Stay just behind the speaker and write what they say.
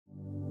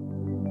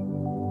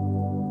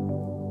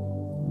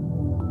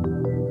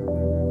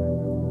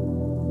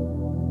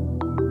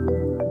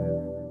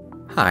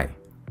Hi,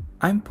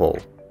 I'm Paul,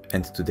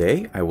 and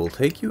today I will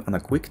take you on a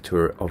quick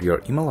tour of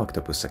your Email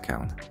Octopus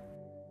account.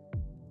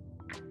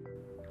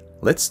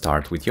 Let's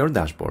start with your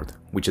dashboard,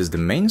 which is the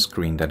main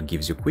screen that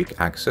gives you quick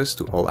access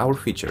to all our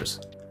features.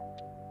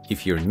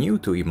 If you're new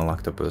to Email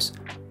Octopus,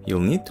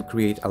 you'll need to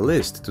create a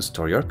list to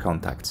store your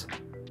contacts.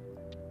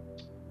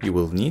 You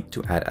will need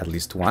to add at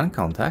least one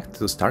contact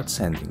to start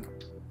sending.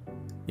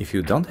 If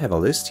you don't have a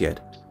list yet,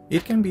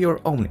 it can be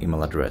your own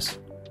email address.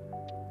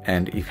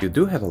 And if you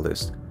do have a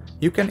list,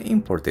 you can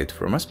import it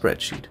from a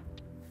spreadsheet.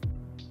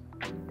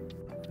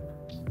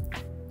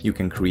 You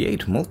can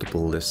create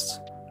multiple lists,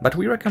 but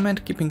we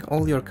recommend keeping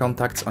all your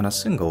contacts on a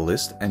single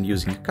list and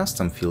using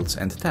custom fields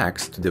and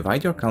tags to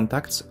divide your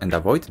contacts and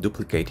avoid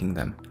duplicating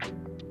them.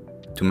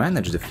 To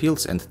manage the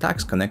fields and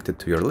tags connected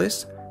to your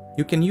list,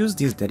 you can use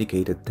these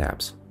dedicated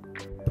tabs.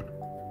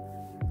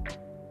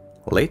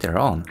 Later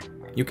on,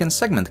 you can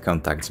segment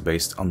contacts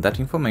based on that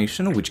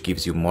information, which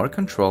gives you more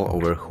control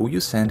over who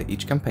you send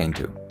each campaign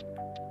to.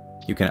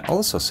 You can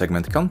also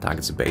segment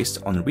contacts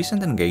based on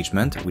recent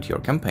engagement with your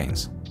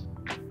campaigns.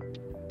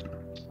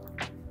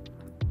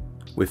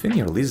 Within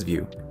your list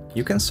view,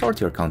 you can sort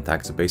your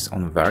contacts based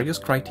on various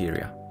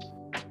criteria.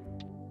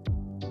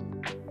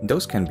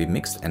 Those can be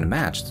mixed and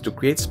matched to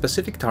create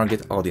specific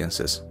target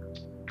audiences.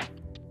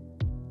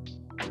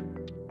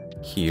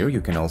 Here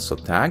you can also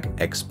tag,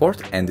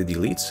 export and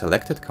delete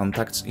selected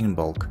contacts in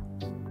bulk.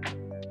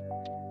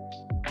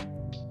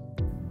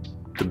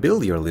 To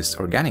build your list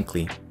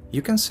organically,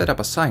 you can set up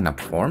a sign-up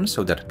form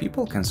so that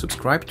people can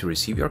subscribe to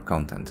receive your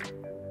content.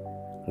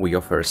 We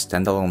offer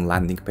standalone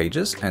landing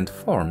pages and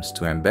forms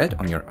to embed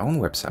on your own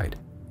website.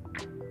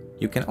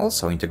 You can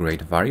also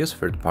integrate various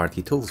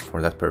third-party tools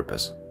for that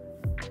purpose.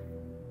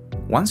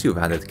 Once you've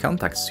added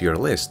contacts to your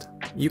list,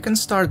 you can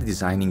start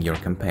designing your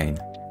campaign.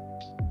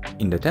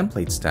 In the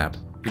Templates tab,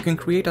 you can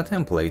create a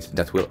template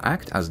that will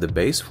act as the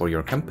base for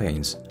your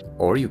campaigns,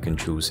 or you can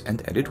choose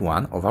and edit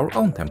one of our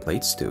own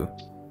templates too.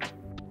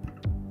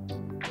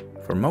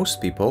 For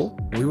most people,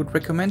 we would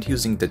recommend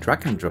using the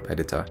drag-and-drop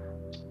editor.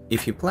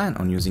 If you plan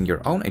on using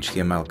your own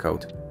HTML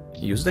code,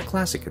 use the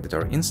classic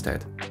editor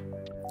instead.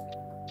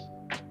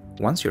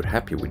 Once you're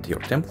happy with your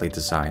template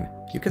design,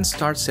 you can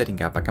start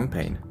setting up a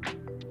campaign.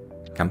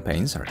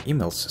 Campaigns are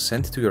emails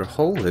sent to your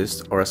whole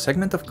list or a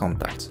segment of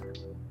contacts.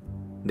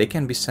 They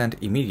can be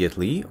sent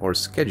immediately or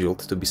scheduled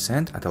to be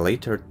sent at a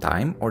later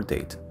time or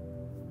date.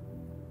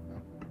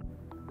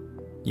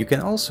 You can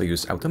also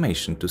use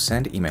automation to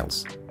send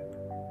emails.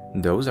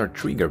 Those are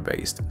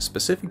trigger-based,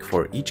 specific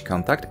for each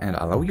contact, and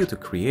allow you to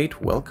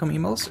create welcome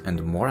emails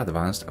and more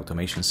advanced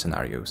automation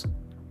scenarios.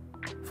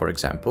 For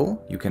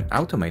example, you can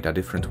automate a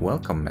different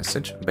welcome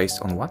message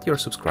based on what your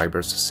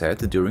subscribers said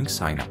during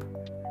sign-up.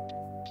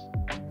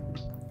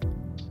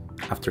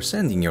 After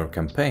sending your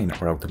campaign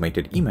or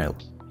automated email,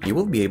 you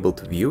will be able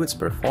to view its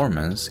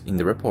performance in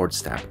the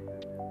Reports tab.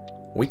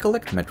 We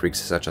collect metrics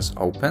such as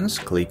opens,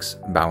 clicks,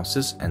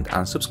 bounces, and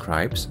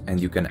unsubscribes,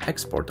 and you can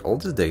export all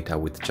this data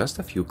with just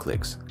a few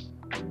clicks.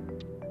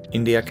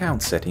 In the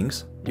account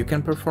settings, you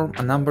can perform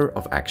a number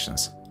of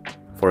actions.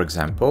 For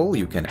example,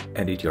 you can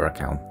edit your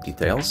account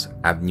details,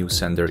 add new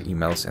sender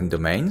emails and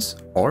domains,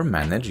 or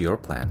manage your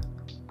plan.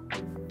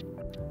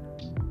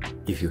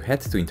 If you head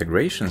to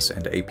Integrations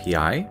and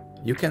API,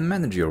 you can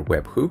manage your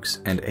webhooks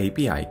and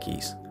API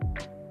keys.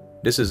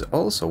 This is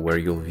also where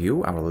you'll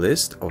view our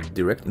list of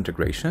direct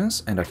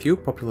integrations and a few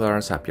popular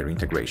Zapier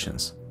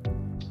integrations.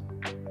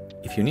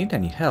 If you need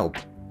any help,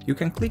 you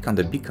can click on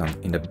the beacon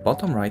in the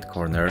bottom right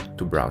corner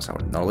to browse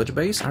our knowledge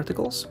base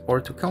articles or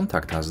to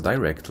contact us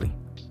directly.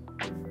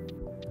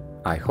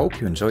 I hope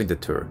you enjoyed the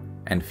tour,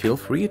 and feel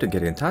free to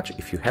get in touch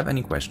if you have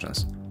any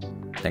questions.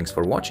 Thanks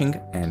for watching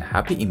and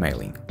happy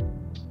emailing!